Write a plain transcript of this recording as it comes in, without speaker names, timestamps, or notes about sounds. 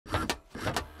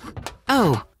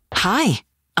Oh, hi,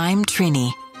 I'm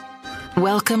Trini.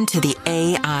 Welcome to the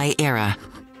AI era.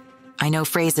 I know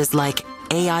phrases like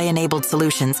AI-enabled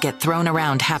solutions get thrown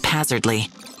around haphazardly.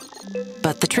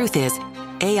 But the truth is,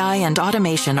 AI and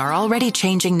automation are already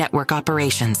changing network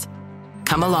operations.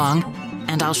 Come along,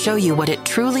 and I'll show you what it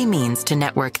truly means to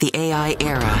network the AI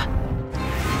era.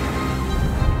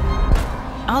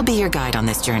 I'll be your guide on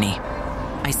this journey.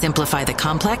 I simplify the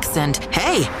complex and,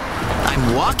 hey,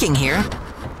 I'm walking here.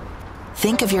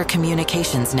 Think of your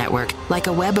communications network like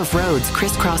a web of roads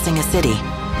crisscrossing a city.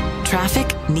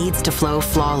 Traffic needs to flow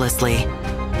flawlessly.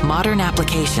 Modern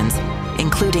applications,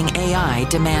 including AI,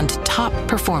 demand top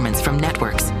performance from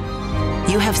networks.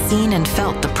 You have seen and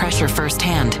felt the pressure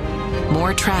firsthand.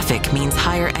 More traffic means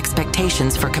higher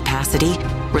expectations for capacity,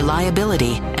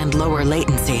 reliability, and lower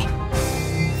latency.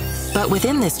 But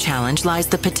within this challenge lies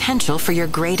the potential for your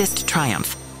greatest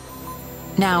triumph.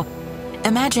 Now,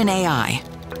 imagine AI,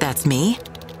 that's me,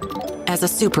 as a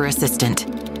super assistant.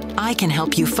 I can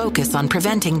help you focus on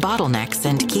preventing bottlenecks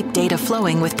and keep data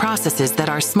flowing with processes that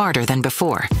are smarter than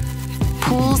before.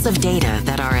 Pools of data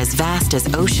that are as vast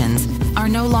as oceans are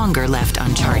no longer left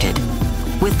uncharted.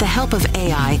 With the help of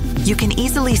AI, you can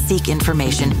easily seek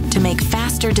information to make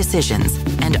faster decisions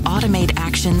and automate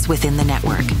actions within the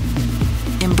network.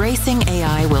 Embracing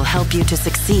AI will help you to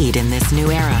succeed in this new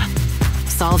era.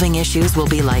 Solving issues will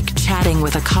be like chatting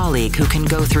with a colleague who can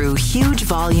go through huge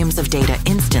volumes of data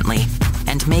instantly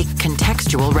and make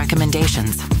contextual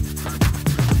recommendations.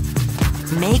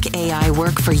 Make AI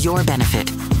work for your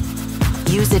benefit.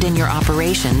 Use it in your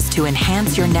operations to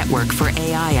enhance your network for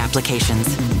AI applications.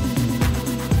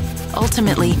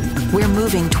 Ultimately, we're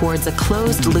moving towards a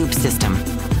closed-loop system.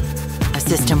 A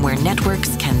system where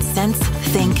networks can sense,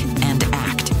 think, and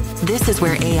act. This is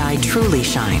where AI truly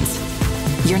shines.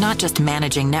 You're not just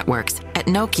managing networks. At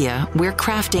Nokia, we're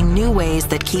crafting new ways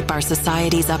that keep our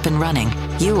societies up and running.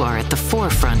 You are at the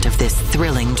forefront of this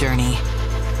thrilling journey.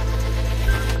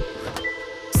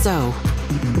 So,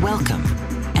 welcome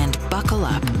and buckle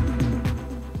up.